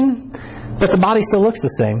action, but the body still looks the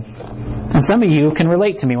same. And some of you can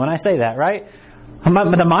relate to me when I say that, right?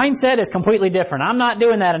 But the mindset is completely different. I'm not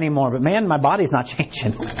doing that anymore, but man, my body's not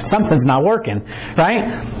changing. Something's not working,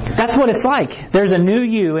 right? That's what it's like. There's a new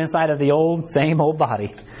you inside of the same old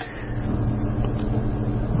body.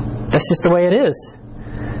 That's just the way it is.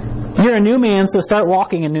 You're a new man, so start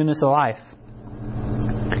walking in newness of life.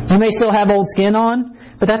 You may still have old skin on,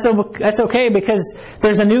 but that's okay because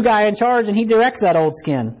there's a new guy in charge and He directs that old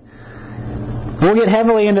skin. We'll get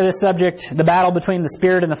heavily into this subject, the battle between the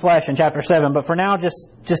spirit and the flesh, in chapter 7. But for now, just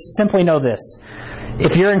simply know this.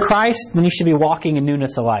 If you're in Christ, then you should be walking in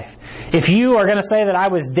newness of life. If you are going to say that I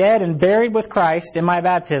was dead and buried with Christ in my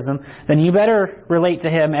baptism, then you better relate to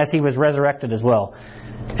Him as He was resurrected as well.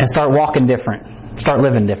 And start walking different. Start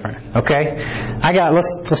living different. Okay?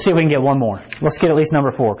 Let's see if we can get one more. Let's get at least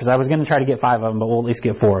number 4, because I was going to try to get 5 of them, but we'll at least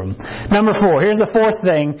get 4 of them. Number 4. Here's the 4th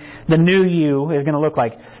thing the new you is going to look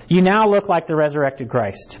like. You now look like the resurrected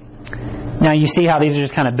Christ. Now you see how these are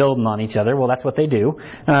just kind of building on each other. Well, that's what they do.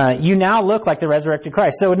 You now look like the resurrected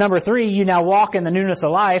Christ. So number 3, you now walk in the newness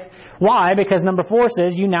of life. Why? Because number 4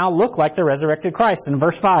 says you now look like the resurrected Christ in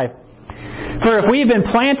verse 5. For if we have been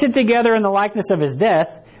planted together in the likeness of His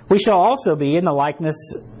death, we shall also be in the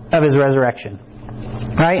likeness of His resurrection.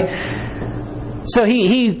 Right? So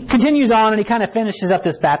he continues on and he kind of finishes up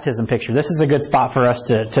this baptism picture. This is a good spot for us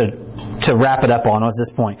to wrap it up on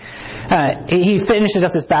this point. He finishes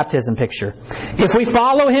up this baptism picture. If we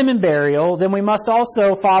follow Him in burial, then we must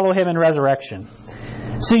also follow Him in resurrection.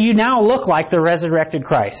 So you now look like the resurrected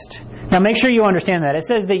Christ. Now make sure you understand that. It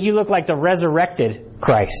says that you look like the resurrected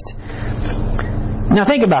Christ. Now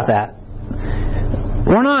think about that.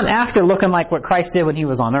 We're not after looking like what Christ did when He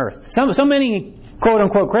was on earth. So many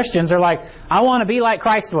quote-unquote Christians are like, I want to be like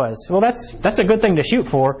Christ was. Well, that's a good thing to shoot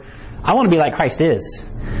for. I want to be like Christ is.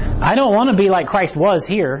 I don't want to be like Christ was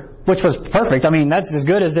here, which was perfect. I mean, that's as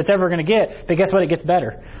good as it's ever going to get. But guess what? It gets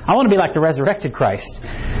better. I want to be like the resurrected Christ.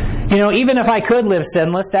 You know, even if I could live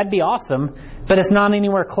sinless, that'd be awesome. But it's not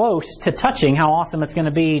anywhere close to touching how awesome it's going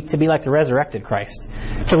to be like the resurrected Christ,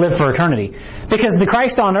 to live for eternity. Because the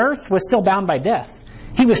Christ on earth was still bound by death.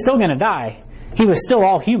 He was still going to die. He was still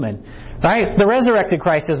all human. Right? The resurrected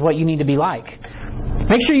Christ is what you need to be like.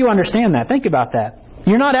 Make sure you understand that. Think about that.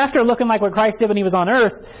 You're not after looking like what Christ did when He was on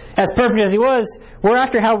earth, as perfect as He was. We're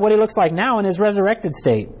after what He looks like now in His resurrected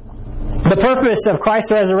state. The purpose of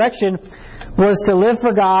Christ's resurrection was to live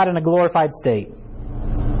for God in a glorified state.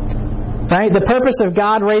 Right? The purpose of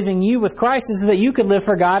God raising you with Christ is that you could live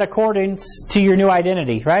for God according to your new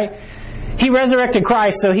identity. Right? He resurrected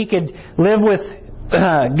Christ so He could live with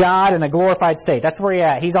God in a glorified state. That's where He's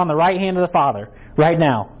at. He's on the right hand of the Father right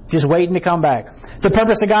now, just waiting to come back. The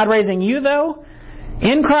purpose of God raising you, though,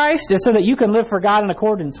 in Christ is so that you can live for God in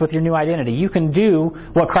accordance with your new identity. You can do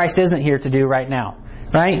what Christ isn't here to do right now.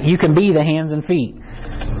 Right? You can be the hands and feet.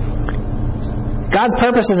 God's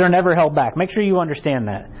purposes are never held back. Make sure you understand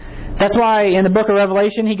that. That's why in the book of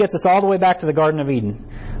Revelation, He gets us all the way back to the Garden of Eden.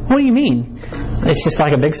 What do you mean? It's just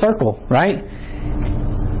like a big circle, right?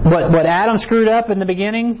 What Adam screwed up in the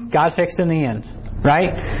beginning, God fixed in the end.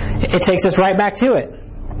 Right? It takes us right back to it.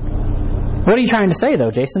 What are you trying to say, though,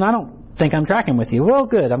 Jason? I don't think I'm tracking with you. Well,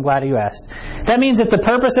 good. I'm glad you asked. That means that the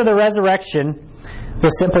purpose of the resurrection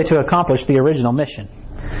was simply to accomplish the original mission.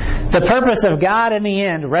 The purpose of God in the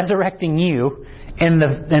end resurrecting you in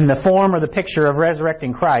the form or the picture of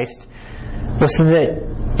resurrecting Christ was so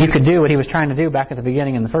that you could do what He was trying to do back at the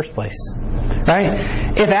beginning in the first place.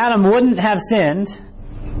 Right? If Adam wouldn't have sinned,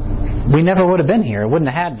 we never would have been here. It wouldn't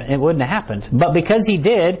have happened. But because he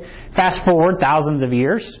did, fast forward thousands of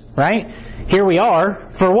years, right? Here we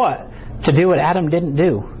are for what? To do what Adam didn't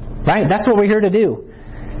do. Right? That's what we're here to do.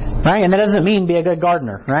 Right? And that doesn't mean be a good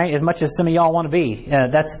gardener, right? As much as some of y'all want to be.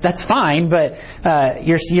 That's fine, but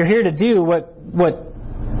you're here to do what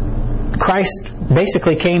Christ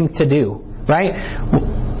basically came to do. Right?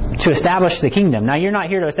 To establish the kingdom. Now, you're not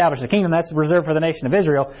here to establish the kingdom. That's reserved for the nation of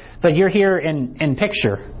Israel. But you're here in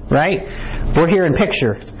picture, right? We're here in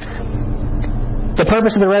picture. The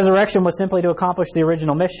purpose of the resurrection was simply to accomplish the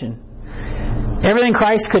original mission. Everything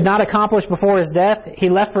Christ could not accomplish before His death, He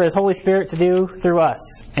left for His Holy Spirit to do through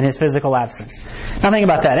us in His physical absence. Now think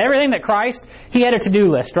about that. Everything that Christ, He had a to-do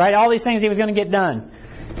list, right? All these things He was going to get done.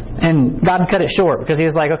 And God cut it short because He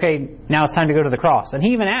was like, okay, now it's time to go to the cross. And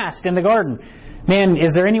He even asked in the garden, man,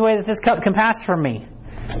 is there any way that this cup can pass from me?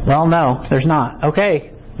 Well, no, there's not.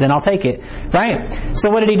 Okay, then I'll take it. Right? So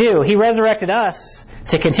what did He do? He resurrected us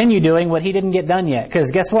to continue doing what He didn't get done yet. Because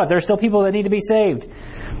guess what? There's still people that need to be saved.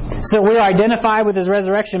 So we're identified with His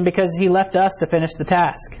resurrection because He left us to finish the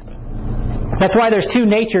task. That's why there's 2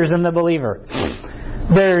 natures in the believer.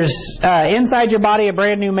 There's inside your body a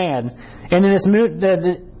brand new man. And this new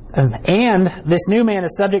man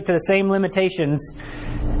is subject to the same limitations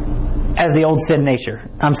as the old sin nature.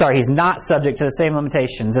 I'm sorry, he's not subject to the same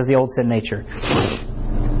limitations as the old sin nature.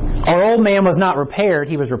 Our old man was not repaired,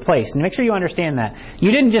 he was replaced. And make sure you understand that.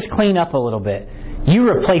 You didn't just clean up a little bit. You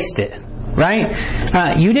replaced it.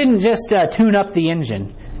 Right? You didn't just tune up the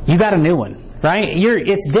engine. You got a new one. right?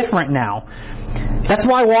 It's different now. That's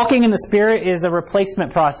why walking in the Spirit is a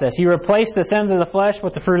replacement process. You replace the sins of the flesh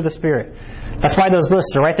with the fruit of the Spirit. That's why those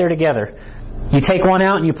lists are right there together. You take one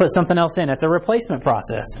out and you put something else in. It's a replacement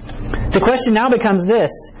process. The question now becomes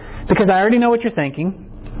this, because I already know what you're thinking.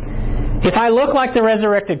 If I look like the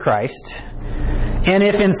resurrected Christ, and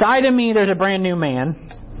if inside of me there's a brand new man,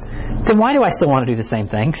 then why do I still want to do the same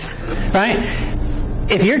things?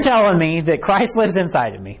 Right? If you're telling me that Christ lives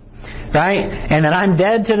inside of me, right, and that I'm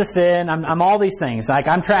dead to the sin, I'm all these things, like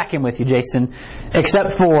I'm tracking with you, Jason,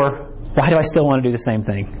 except for, why do I still want to do the same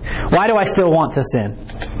thing? Why do I still want to sin?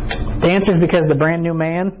 The answer is because the brand new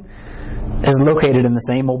man is located in the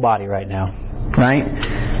same old body right now,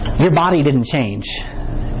 right? Your body didn't change.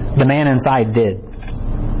 The man inside did.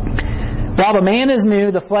 While the man is new,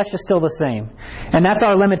 the flesh is still the same. And that's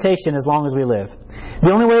our limitation as long as we live.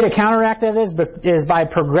 The only way to counteract that is by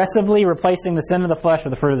progressively replacing the sin of the flesh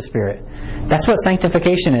with the fruit of the Spirit. That's what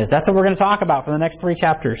sanctification is. That's what we're going to talk about for the next 3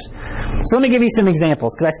 chapters. So let me give you some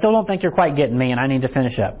examples, because I still don't think you're quite getting me, and I need to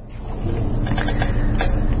finish up.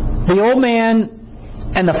 The old man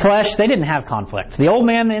and the flesh, they didn't have conflict. The old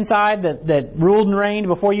man inside that ruled and reigned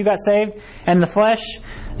before you got saved, and the flesh,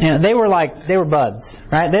 they were buds,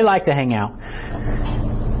 right? They liked to hang out.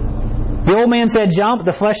 The old man said jump,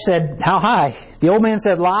 the flesh said how high. The old man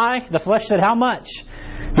said lie, the flesh said how much.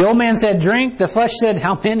 The old man said drink, the flesh said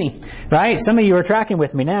how many, right? Some of you are tracking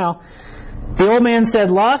with me now. The old man said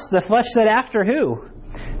lust, the flesh said after who?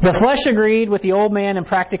 The flesh agreed with the old man in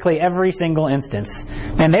practically every single instance.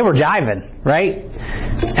 And they were jiving, right?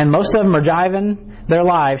 And most of them are jiving their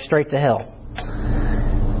lives straight to hell.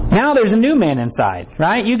 Now there's a new man inside,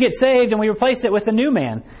 right? You get saved and we replace it with a new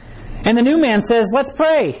man. And the new man says, let's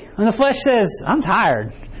pray. And the flesh says, I'm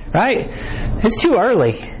tired, right? It's too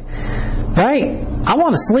early, right? I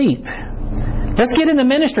want to sleep. Let's get in the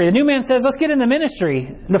ministry. The new man says, let's get in the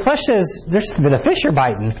ministry. The flesh says, the fish are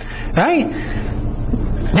biting, right?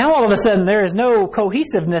 Now all of a sudden there is no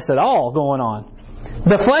cohesiveness at all going on.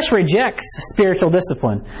 The flesh rejects spiritual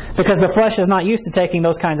discipline because the flesh is not used to taking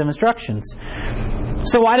those kinds of instructions.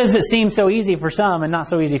 So why does it seem so easy for some and not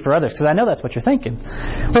so easy for others? Because I know that's what you're thinking.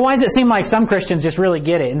 But why does it seem like some Christians just really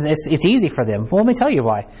get it and it's easy for them? Well, let me tell you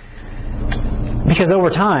why. Because over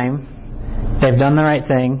time, they've done the right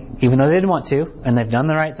thing even though they didn't want to, and they've done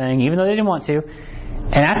the right thing even though they didn't want to.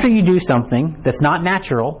 And after you do something that's not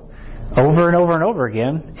natural, over and over and over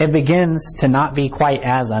again, it begins to not be quite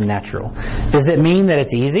as unnatural. Does it mean that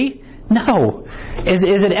it's easy? No. Is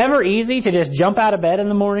it ever easy to just jump out of bed in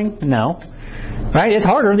the morning? No. Right? It's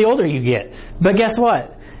harder the older you get. But guess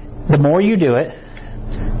what? The more you do it,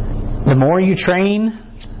 the more you train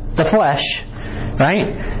the flesh,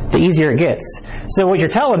 right? The easier it gets. So what you're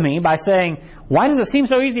telling me by saying, why does it seem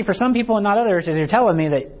so easy for some people and not others, is you're telling me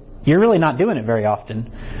that you're really not doing it very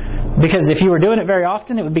often. Because if you were doing it very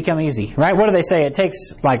often, it would become easy, right? What do they say? It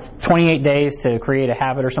takes like 28 days to create a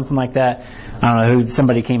habit or something like that. I don't know who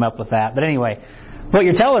somebody came up with that. But anyway, what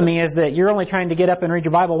you're telling me is that you're only trying to get up and read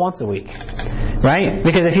your Bible once a week, right?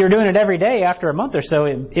 Because if you were doing it every day after a month or so,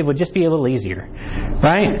 it would just be a little easier,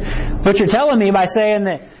 right? What you're telling me by saying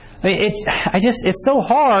that it's so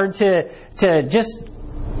hard to just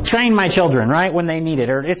train my children, right, when they need it,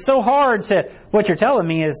 or it's so hard to, what you're telling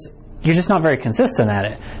me is you're just not very consistent at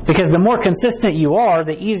it. Because the more consistent you are,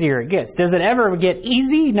 the easier it gets. Does it ever get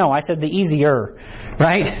easy? No, I said the easier,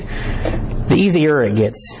 right? The easier it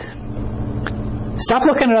gets. Stop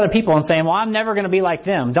looking at other people and saying, well, I'm never going to be like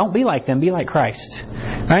them. Don't be like them. Be like Christ,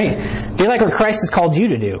 right? Be like what Christ has called you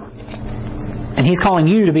to do. And He's calling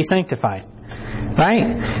you to be sanctified,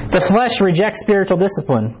 right? The flesh rejects spiritual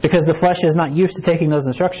discipline because the flesh is not used to taking those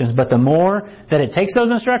instructions. But the more that it takes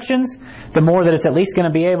those instructions, the more that it's at least going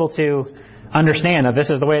to be able to understand that this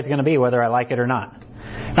is the way it's going to be, whether I like it or not.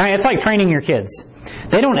 Right? It's like training your kids.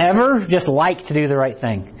 They don't ever just like to do the right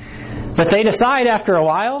thing. But they decide after a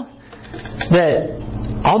while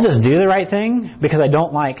that I'll just do the right thing because I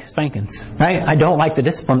don't like spankings. Right? I don't like the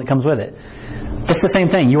discipline that comes with it. It's the same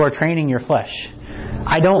thing. You are training your flesh.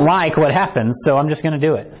 I don't like what happens, so I'm just going to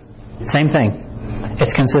do it. Same thing.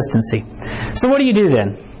 It's consistency. So what do you do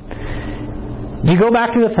then? You go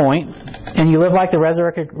back to the point and you live like the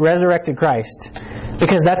resurrected Christ,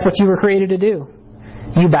 because that's what you were created to do.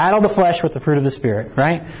 You battle the flesh with the fruit of the Spirit,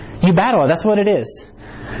 right? You battle it. That's what it is.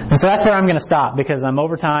 And so that's where I'm going to stop because I'm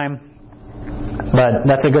over time. But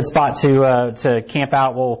that's a good spot to camp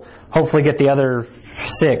out. We'll hopefully get the other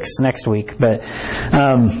 6 next week. But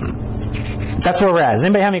that's where we're at. Does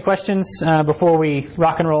anybody have any questions before we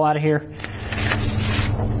rock and roll out of here?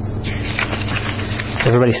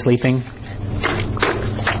 Everybody sleeping?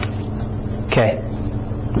 Okay.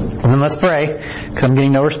 Well, then let's pray, because I'm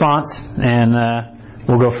getting no response, and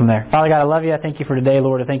we'll go from there. Father God, I love you. I thank you for today,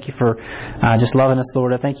 Lord. I thank you for just loving us,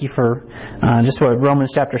 Lord. I thank you for just what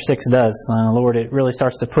Romans chapter 6 does. Lord, it really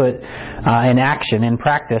starts to put in action, in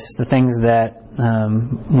practice, the things that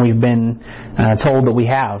we've been told that we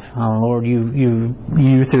have. Lord,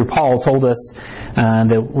 you through Paul told us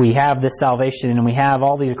that we have this salvation and we have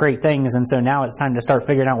all these great things, and so now it's time to start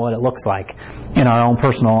figuring out what it looks like in our own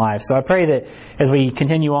personal lives. So I pray that as we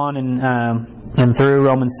continue on and through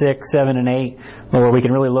Romans 6, 7, and 8, Lord, we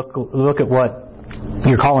can really look at what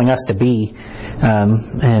you're calling us to be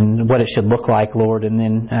and what it should look like, Lord. And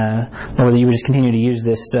then, Lord, that you would just continue to use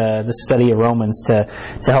this study of Romans to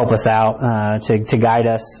help us out, to guide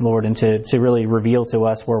us, Lord, and to really reveal to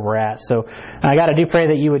us where we're at. So, God, I do pray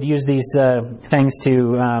that you would use these things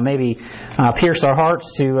to maybe pierce our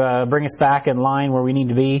hearts, to bring us back in line where we need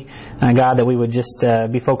to be. God, that we would just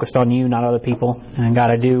be focused on you, not other people. And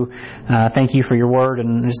God, I do thank you for your word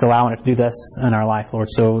and just allowing it to do this in our life, Lord.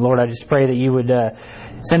 So, Lord, I just pray that you would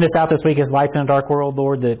send us out this week as lights in a dark world,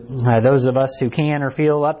 Lord, that those of us who can or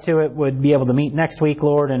feel up to it would be able to meet next week,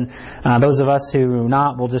 Lord, and those of us who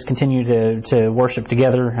not will just continue to worship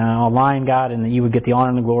together online, God, and that you would get the honor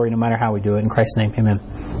and the glory no matter how we do it. In Christ's name, amen.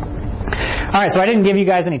 All right, so I didn't give you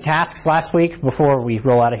guys any tasks last week before we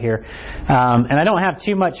roll out of here. And I don't have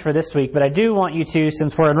too much for this week, but I do want you to,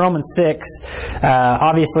 since we're in Romans 6,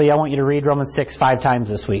 obviously I want you to read Romans 6 5 times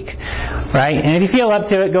this week. Right? And if you feel up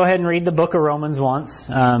to it, go ahead and read the book of Romans once.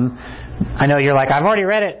 I know you're like, I've already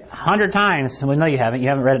read it 100 times. Well, no, you haven't. You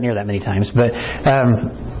haven't read it near that many times. But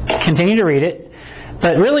continue to read it.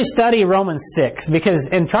 But really study Romans 6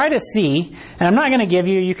 and try to see, and I'm not going to give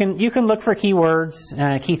you can look for key words,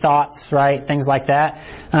 key thoughts, right, things like that.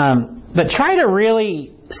 But try to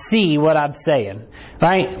really see what I'm saying,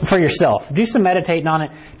 right, for yourself. Do some meditating on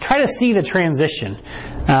it. Try to see the transition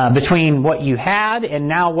between what you had and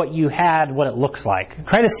now what you had, what it looks like.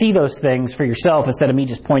 Try to see those things for yourself instead of me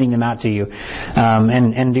just pointing them out to you,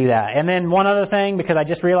 and do that. And then one other thing, because I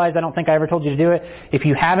just realized I don't think I ever told you to do it. If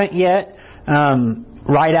you haven't yet,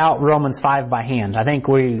 write out Romans 5 by hand. I think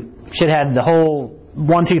we should have the whole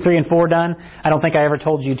 1, 2, 3, and 4 done. I don't think I ever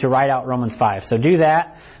told you to write out Romans 5. So do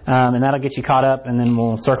that, and that'll get you caught up, and then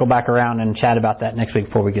we'll circle back around and chat about that next week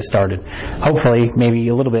before we get started. Hopefully, maybe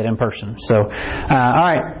a little bit in person. So, all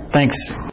right, thanks.